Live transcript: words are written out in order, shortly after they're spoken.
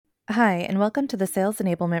Hi, and welcome to the Sales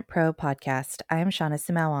Enablement Pro podcast. I am Shauna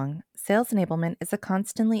Simawang. Sales enablement is a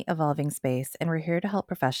constantly evolving space, and we're here to help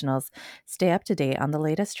professionals stay up to date on the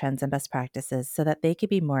latest trends and best practices so that they can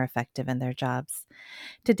be more effective in their jobs.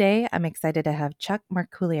 Today, I'm excited to have Chuck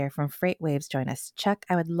Marcoullier from FreightWaves join us. Chuck,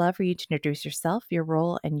 I would love for you to introduce yourself, your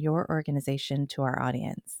role, and your organization to our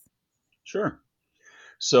audience. Sure.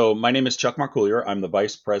 So my name is Chuck Marcoullier. I'm the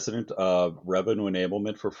Vice President of Revenue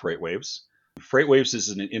Enablement for FreightWaves. FreightWaves is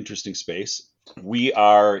an interesting space. We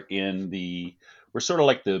are we're sort of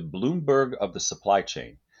like the Bloomberg of the supply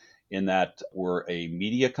chain in that we're a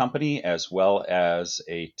media company as well as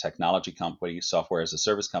a technology company, software as a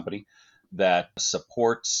service company that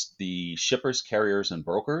supports the shippers, carriers, and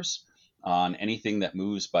brokers on anything that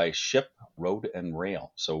moves by ship, road, and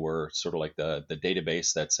rail. So we're sort of like the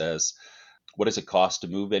database that says, what does it cost to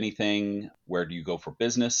move anything? Where do you go for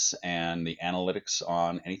business? And the analytics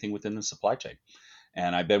on anything within the supply chain.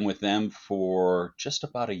 And I've been with them for just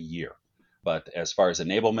about a year. But as far as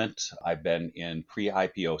enablement, I've been in pre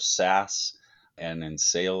IPO SaaS and in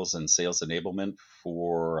sales and sales enablement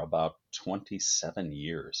for about 27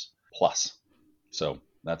 years plus. So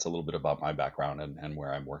that's a little bit about my background and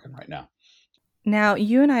where I'm working right now. Now,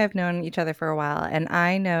 you and I have known each other for a while, and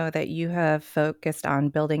I know that you have focused on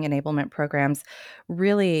building enablement programs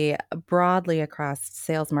really broadly across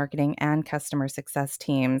sales, marketing, and customer success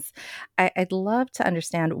teams. I'd love to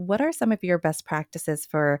understand what are some of your best practices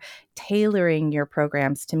for tailoring your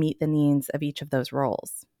programs to meet the needs of each of those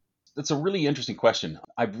roles? That's a really interesting question.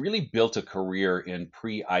 I've really built a career in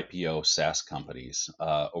pre IPO SaaS companies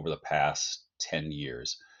over the past 10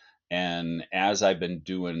 years. And as I've been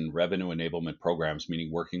doing revenue enablement programs, meaning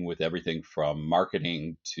working with everything from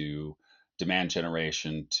marketing to demand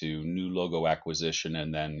generation to new logo acquisition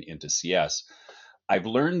and then into CS, I've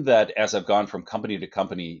learned that as I've gone from company to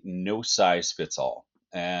company, no size fits all.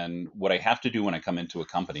 And what I have to do when I come into a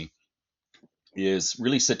company is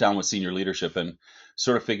really sit down with senior leadership and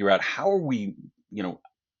sort of figure out you know,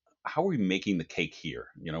 how are we making the cake here?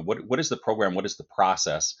 What is the program? What is the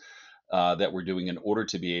process that we're doing in order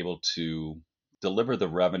to be able to deliver the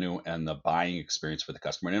revenue and the buying experience for the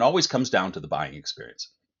customer? And it always comes down to the buying experience.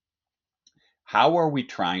 How are we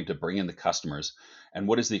trying to bring in the customers, and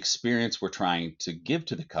what is the experience we're trying to give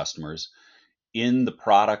to the customers in the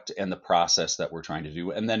product and the process that we're trying to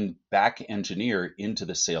do, and then back engineer into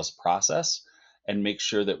the sales process and make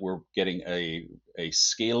sure that we're getting a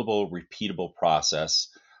scalable, repeatable process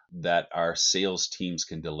that our sales teams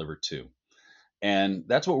can deliver to. And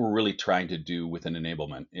that's what we're really trying to do with an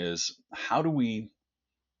enablement is how do we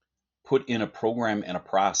put in a program and a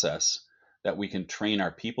process that we can train our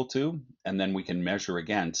people to, and then we can measure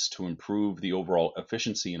against to improve the overall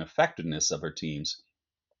efficiency and effectiveness of our teams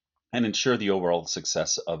and ensure the overall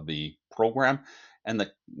success of the program and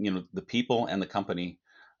the people and the company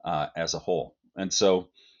as a whole. And so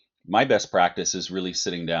my best practice is really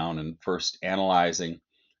sitting down and first analyzing,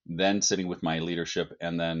 then sitting with my leadership,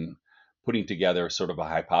 and then putting together sort of a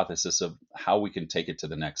hypothesis of how we can take it to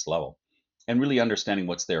the next level and really understanding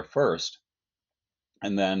what's there first,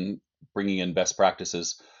 and then bringing in best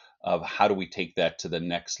practices of how do we take that to the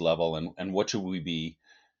next level, and what should we be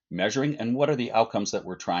measuring, and what are the outcomes that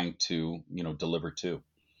we're trying to deliver to,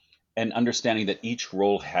 and understanding that each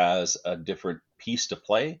role has a different piece to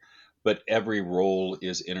play, but every role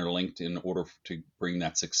is interlinked in order to bring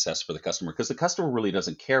that success for the customer, because the customer really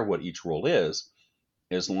doesn't care what each role is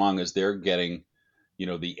as long as they're getting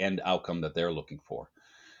the end outcome that they're looking for.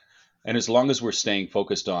 And as long as we're staying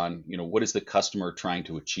focused on what is the customer trying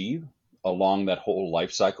to achieve along that whole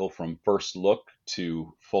life cycle from first look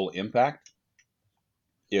to full impact,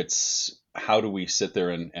 it's how do we sit there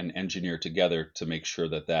and engineer together to make sure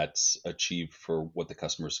that that's achieved for what the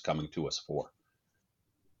customer's coming to us for.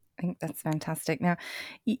 I think that's fantastic. Now,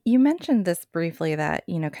 you mentioned this briefly that,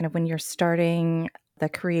 kind of when you're starting the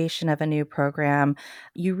creation of a new program,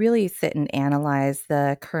 you really sit and analyze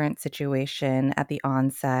the current situation at the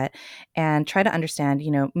onset and try to understand,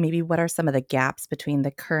 maybe what are some of the gaps between the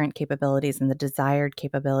current capabilities and the desired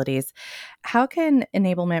capabilities. How can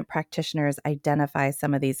enablement practitioners identify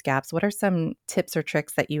some of these gaps? What are some tips or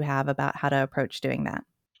tricks that you have about how to approach doing that?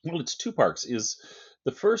 Well, it's two parts. Is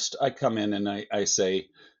the first, I come in and I say,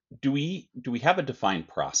 do we have a defined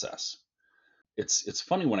process? It's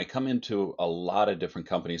funny when I come into a lot of different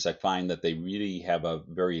companies, I find that they really have a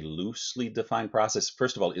very loosely defined process.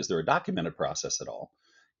 First of all, is there a documented process at all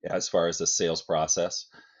as far as the sales process?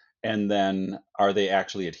 And then are they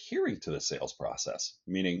actually adhering to the sales process?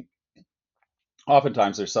 Meaning,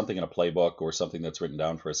 oftentimes there's something in a playbook or something that's written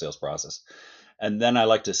down for a sales process. And then I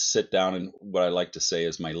like to sit down and what I like to say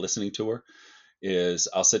is my listening tour. is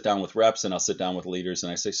I'll sit down with reps and I'll sit down with leaders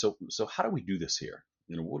and I say, so how do we do this here?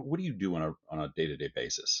 What do you do on a day-to-day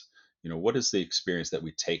basis? What is the experience that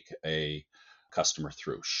we take a customer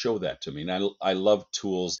through? Show that to me. And I love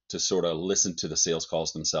tools to sort of listen to the sales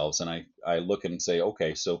calls themselves. And I look and say,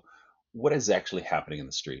 okay, so what is actually happening in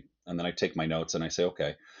the street? And then I take my notes and I say,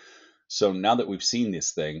 okay, so now that we've seen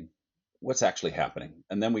this thing, what's actually happening?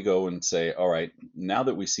 And then we go and say, all right, now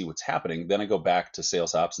that we see what's happening, then I go back to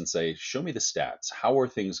sales ops and say, show me the stats. How are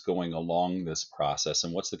things going along this process?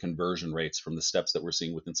 And what's the conversion rates from the steps that we're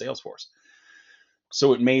seeing within Salesforce?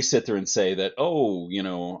 So it may sit there and say that, oh,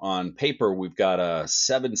 on paper, we've got a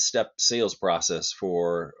 7-step sales process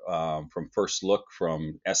for from first look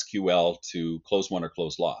from SQL to close one or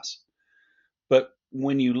close loss. But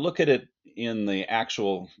when you look at it in the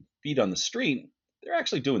actual feet on the street, they're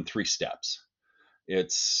actually doing 3 steps.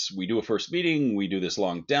 It's we do a first meeting, we do this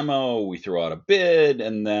long demo, we throw out a bid,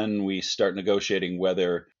 and then we start negotiating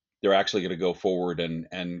whether they're actually going to go forward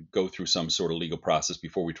and go through some sort of legal process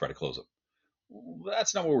before we try to close them.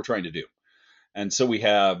 That's not what we're trying to do. And so we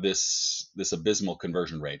have this abysmal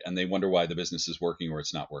conversion rate, and they wonder why the business is working or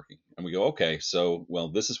it's not working. And we go, okay, so well,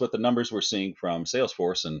 this is what the numbers we're seeing from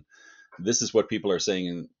Salesforce, and this is what people are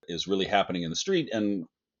saying is really happening in the street. And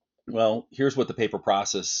well, here's what the paper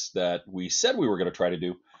process that we said we were going to try to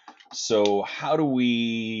do. So how do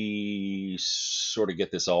we sort of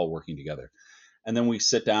get this all working together? And then we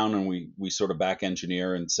sit down and we sort of back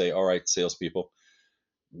engineer and say, all right, salespeople,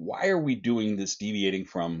 why are we doing this deviating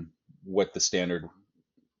from what the standard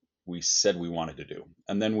we said we wanted to do?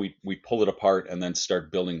 And then we pull it apart and then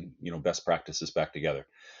start building, best practices back together.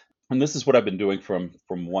 And this is what I've been doing from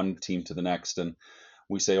one team to the next. And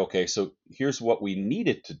we say, okay, so here's what we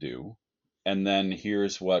needed to do, and then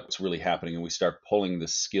here's what's really happening, and we start pulling the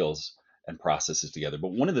skills and processes together.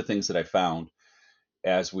 But one of the things that I found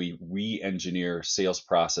as we re-engineer sales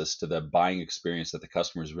process to the buying experience that the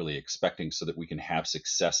customer is really expecting so that we can have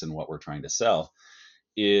success in what we're trying to sell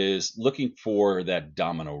is looking for that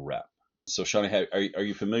domino rep. So Shauna, are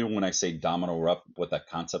you familiar when I say domino rep, what that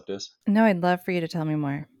concept is? No, I'd love for you to tell me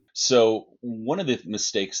more. So, one of the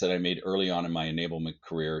mistakes that I made early on in my enablement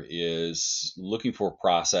career is looking for a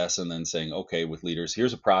process and then saying, okay, with leaders,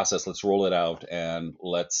 here's a process, let's roll it out and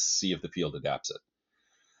let's see if the field adapts it.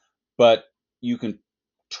 But you can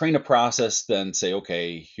train a process, then say,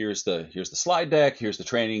 okay, here's the slide deck, here's the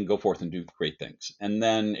training, go forth and do great things. And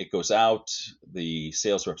then it goes out, the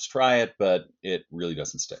sales reps try it, but it really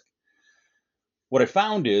doesn't stick. What I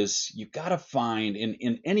found is you've got to find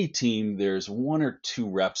in any team, there's 1 or 2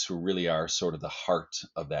 reps who really are sort of the heart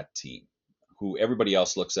of that team, who everybody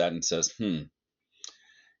else looks at and says, is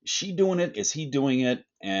she doing it? Is he doing it?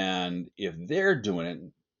 And if they're doing it,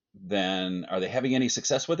 then are they having any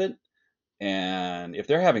success with it? And if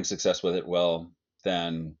they're having success with it, well,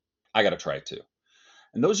 then I got to try it too.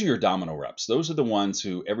 And those are your domino reps. Those are the ones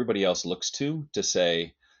who everybody else looks to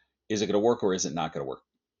say, is it going to work or is it not going to work?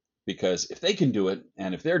 Because if they can do it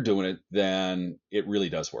and if they're doing it, then it really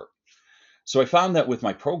does work. So I found that with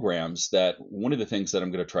my programs that one of the things that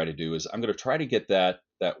I'm going to try to do is I'm going to try to get that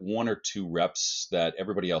 1 or 2 reps that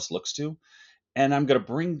everybody else looks to, and I'm going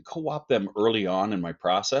to co-opt them early on in my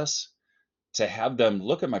process to have them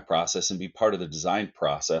look at my process and be part of the design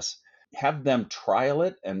process, have them trial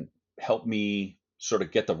it and help me sort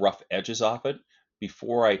of get the rough edges off it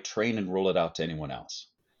before I train and roll it out to anyone else.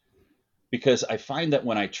 Because I find that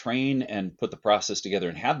when I train and put the process together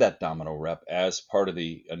and have that domino rep as part of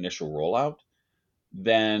the initial rollout,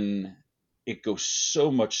 then it goes so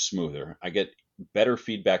much smoother. I get better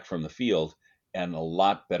feedback from the field and a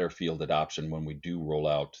lot better field adoption when we do roll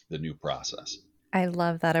out the new process. I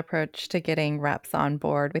love that approach to getting reps on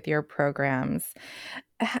board with your programs.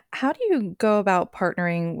 How do you go about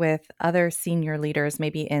partnering with other senior leaders,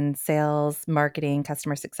 maybe in sales, marketing,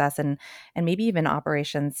 customer success, and maybe even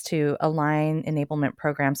operations to align enablement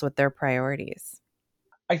programs with their priorities?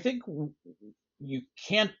 I think you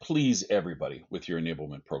can't please everybody with your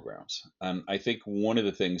enablement programs. And I think one of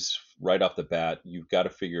the things right off the bat, you've got to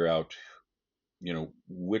figure out,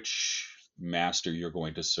 which master you're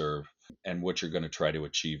going to serve and what you're going to try to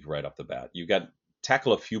achieve right off the bat. You got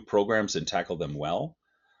tackle a few programs and tackle them well,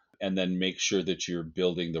 and then make sure that you're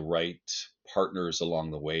building the right partners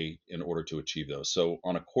along the way in order to achieve those. So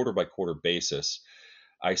on a quarter by quarter basis,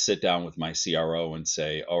 I sit down with my CRO and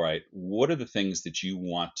say, all right, what are the things that you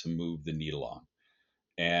want to move the needle on?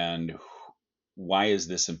 And why is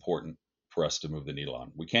this important for us to move the needle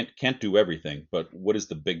on? We can't do everything, but what is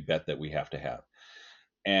the big bet that we have to have?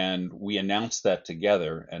 And we announce that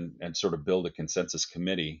together and sort of build a consensus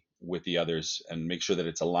committee with the others and make sure that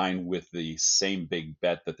it's aligned with the same big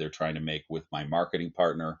bet that they're trying to make with my marketing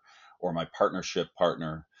partner or my partnership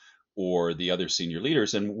partner or the other senior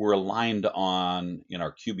leaders. And we're aligned on in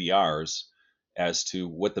our QBRs as to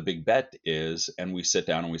what the big bet is. And we sit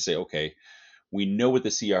down and we say, okay, we know what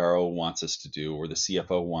the CRO wants us to do or the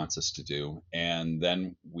CFO wants us to do. And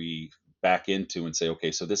then we back into and say,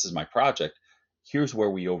 okay, so this is my project. Here's where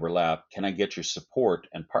we overlap. Can I get your support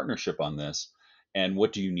and partnership on this? And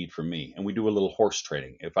what do you need from me? And we do a little horse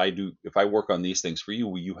trading. If I work on these things for you,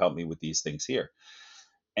 will you help me with these things here?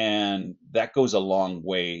 And that goes a long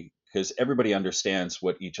way because everybody understands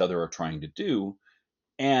what each other are trying to do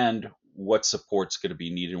and what support's going to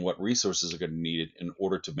be needed and what resources are going to be needed in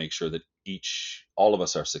order to make sure that all of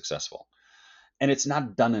us are successful. And it's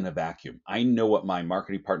not done in a vacuum. I know what my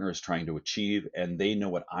marketing partner is trying to achieve, and they know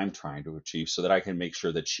what I'm trying to achieve so that I can make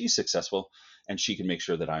sure that she's successful and she can make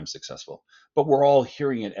sure that I'm successful. But we're all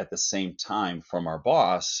hearing it at the same time from our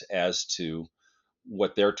boss as to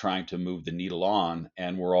what they're trying to move the needle on,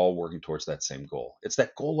 and we're all working towards that same goal. It's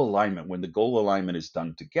that goal alignment. When the goal alignment is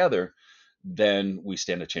done together, then we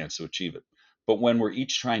stand a chance to achieve it. But when we're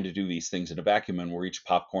each trying to do these things in a vacuum and we're each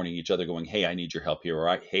popcorning each other, going, hey, I need your help here,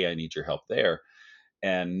 or hey, I need your help there,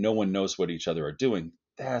 and no one knows what each other are doing,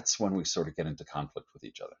 that's when we sort of get into conflict with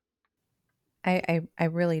each other. I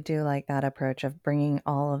really do like that approach of bringing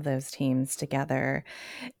all of those teams together.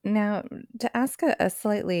 Now, to ask a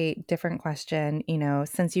slightly different question,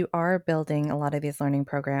 since you are building a lot of these learning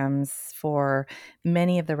programs for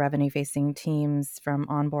many of the revenue facing teams from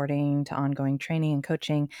onboarding to ongoing training and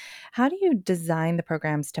coaching, how do you design the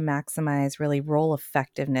programs to maximize really role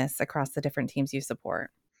effectiveness across the different teams you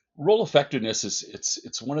support? Role effectiveness is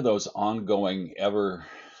it's one of those ongoing ever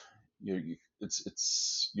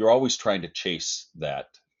you're always trying to chase that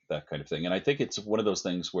kind of thing. And I think it's one of those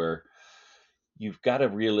things where you've got to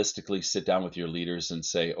realistically sit down with your leaders and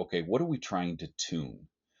say, okay, what are we trying to tune?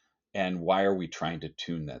 And why are we trying to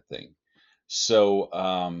tune that thing? So,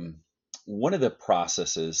 one of the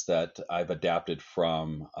processes that I've adapted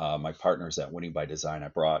from my partners at Winning by Design, I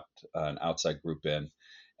brought an outside group in,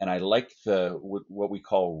 and I like what we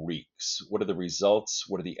call REAKS. What are the results?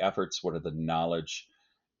 What are the efforts? What are the knowledge?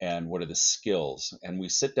 And what are the skills? And we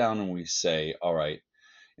sit down and we say, all right,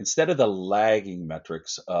 instead of the lagging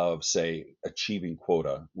metrics of, say, achieving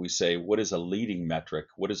quota, we say, what is a leading metric?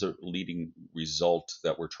 What is a leading result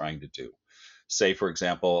that we're trying to do? Say, for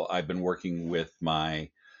example, I've been working with my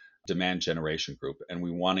demand generation group and we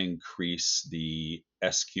want to increase the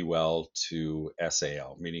SQL to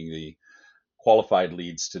SAL, meaning the qualified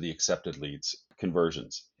leads to the accepted leads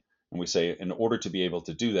conversions. And we say, in order to be able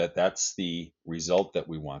to do that, that's the result that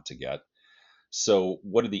we want to get. So,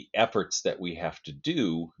 what are the efforts that we have to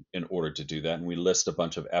do in order to do that? And we list a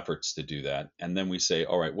bunch of efforts to do that. And then we say,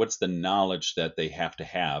 all right, what's the knowledge that they have to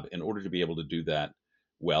have in order to be able to do that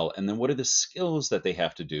well? And then what are the skills that they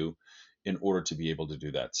have to do in order to be able to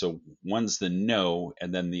do that? So, one's the know,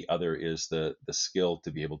 and then the other is the skill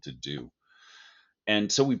to be able to do.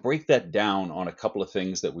 And so we break that down on a couple of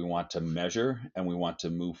things that we want to measure and we want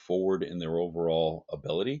to move forward in their overall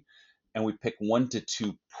ability. And we pick 1 to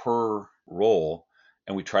 2 per role.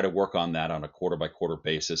 And we try to work on that on a quarter by quarter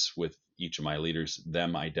basis with each of my leaders,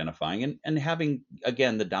 them identifying and having,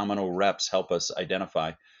 again, the domino reps help us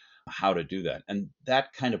identify how to do that. And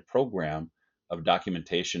that kind of program of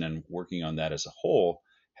documentation and working on that as a whole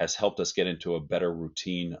has helped us get into a better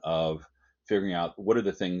routine of figuring out what are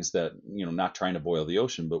the things that, not trying to boil the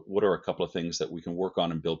ocean, but what are a couple of things that we can work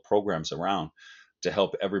on and build programs around to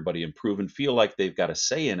help everybody improve and feel like they've got a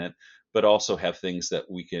say in it, but also have things that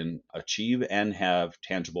we can achieve and have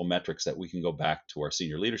tangible metrics that we can go back to our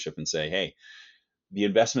senior leadership and say, hey, the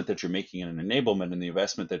investment that you're making in enablement and the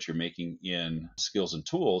investment that you're making in skills and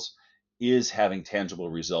tools is having tangible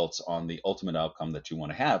results on the ultimate outcome that you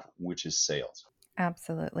want to have, which is sales.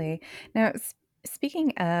 Absolutely. Now,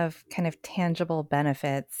 speaking of kind of tangible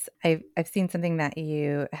benefits, I've seen something that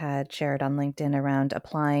you had shared on LinkedIn around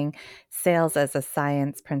applying sales as a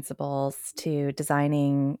science principles to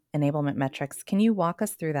designing enablement metrics. Can you walk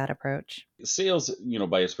us through that approach? Sales,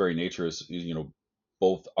 by its very nature is,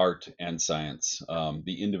 both art and science,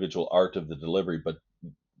 the individual art of the delivery, but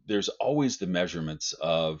there's always the measurements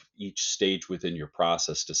of each stage within your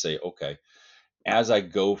process to say, okay, as I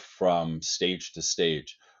go from stage to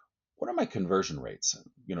stage, what are my conversion rates?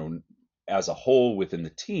 As a whole within the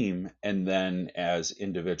team, and then as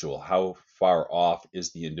individual, how far off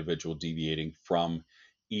is the individual deviating from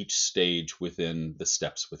each stage within the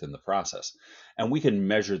steps within the process? And we can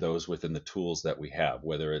measure those within the tools that we have,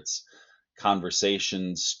 whether it's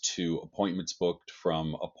conversations to appointments booked,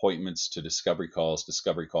 from appointments to discovery calls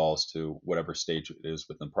to whatever stage it is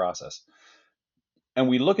within the process. And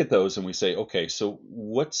we look at those and we say, okay, so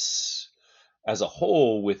what's as a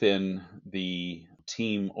whole within the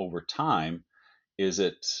team over time? Is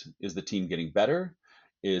the team getting better?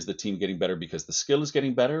 Is the team getting better because the skill is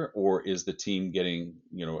getting better, or is the team getting,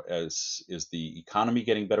 as is the economy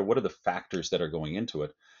getting better? What are the factors that are going into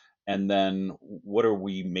it? And then what are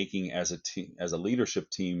we making as a team, as a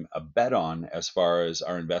leadership team, a bet on as far as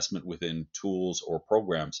our investment within tools or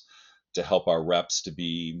programs to help our reps to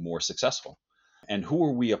be more successful? And who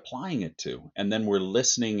are we applying it to? And then we're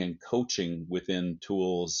listening and coaching within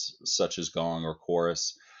tools such as Gong or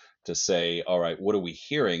Chorus to say, all right, what are we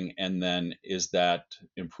hearing? And then is that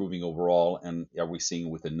improving overall? And are we seeing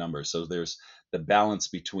it within numbers? So there's the balance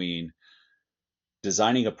between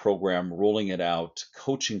designing a program, rolling it out,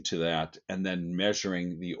 coaching to that, and then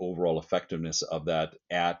measuring the overall effectiveness of that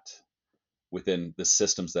at within the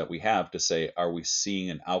systems that we have to say, are we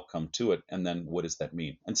seeing an outcome to it? And then what does that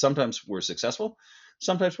mean? And sometimes we're successful,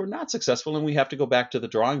 sometimes we're not successful, and we have to go back to the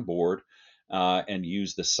drawing board and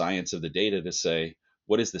use the science of the data to say,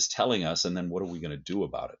 what is this telling us? And then what are we going to do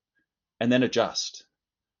about it? And then adjust.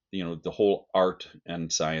 The whole art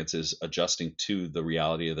and science is adjusting to the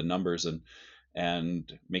reality of the numbers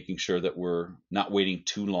and making sure that we're not waiting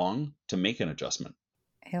too long to make an adjustment.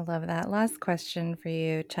 I love that. Last question for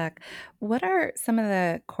you, Chuck. What are some of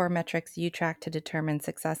the core metrics you track to determine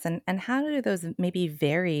success, and how do those maybe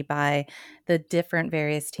vary by the different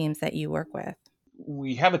various teams that you work with?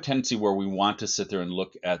 We have a tendency where we want to sit there and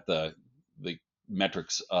look at the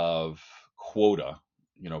metrics of quota,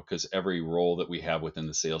 because every role that we have within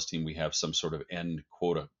the sales team, we have some sort of end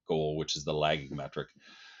quota goal, which is the lagging metric.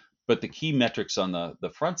 But the key metrics on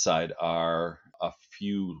the front side are a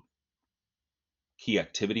few key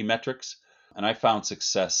activity metrics. And I found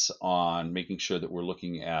success on making sure that we're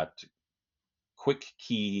looking at quick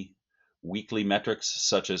key weekly metrics,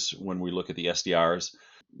 such as when we look at the SDRs,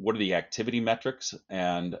 what are the activity metrics?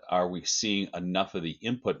 And are we seeing enough of the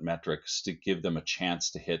input metrics to give them a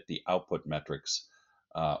chance to hit the output metrics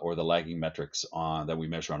or the lagging metrics that we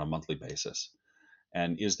measure on a monthly basis?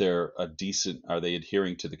 And is there are they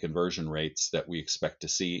adhering to the conversion rates that we expect to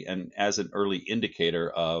see? And as an early indicator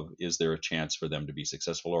of, is there a chance for them to be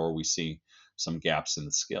successful, or are we seeing some gaps in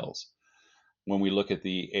the skills? When we look at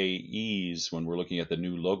the AEs, when we're looking at the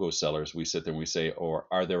new logo sellers, we sit there and we say, or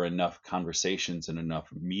are there enough conversations and enough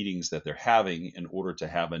meetings that they're having in order to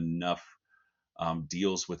have enough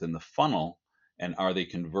deals within the funnel? And are they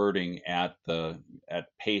converting at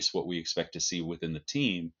pace what we expect to see within the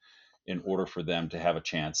team in order for them to have a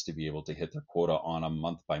chance to be able to hit their quota on a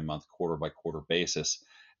month by month, quarter by quarter basis?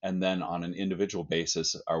 And then on an individual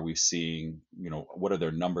basis, are we seeing, what are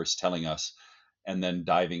their numbers telling us? And then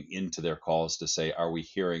diving into their calls to say, are we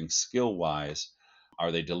hearing skill wise?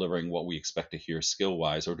 Are they delivering what we expect to hear skill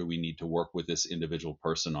wise? Or do we need to work with this individual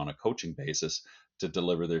person on a coaching basis to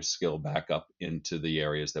deliver their skill back up into the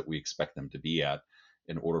areas that we expect them to be at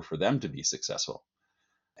in order for them to be successful?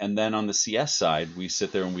 And then on the CS side, we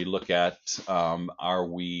sit there and we look at, are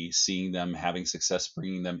we seeing them having success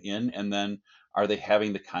bringing them in? And then are they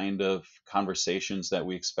having the kind of conversations that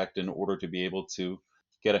we expect in order to be able to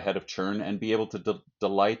get ahead of churn and be able to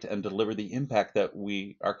delight and deliver the impact that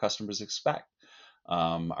our customers expect?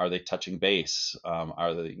 Are they touching base?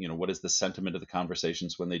 Are they, what is the sentiment of the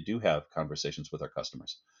conversations when they do have conversations with our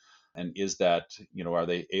customers? And is that, are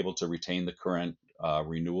they able to retain the current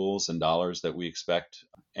renewals and dollars that we expect?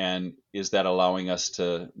 And is that allowing us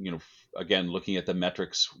to, again, looking at the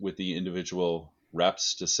metrics with the individual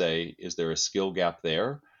reps to say, is there a skill gap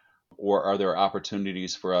there? Or are there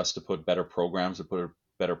opportunities for us to put better programs, to put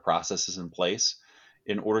better processes in place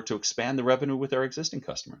in order to expand the revenue with our existing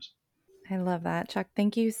customers? I love that. Chuck,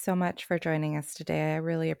 thank you so much for joining us today. I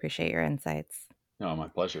really appreciate your insights. No, my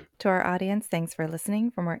pleasure. To our audience, thanks for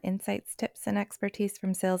listening. For more insights, tips, and expertise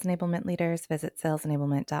from sales enablement leaders, visit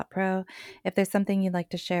salesenablement.pro. If there's something you'd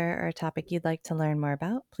like to share or a topic you'd like to learn more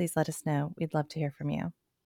about, please let us know. We'd love to hear from you.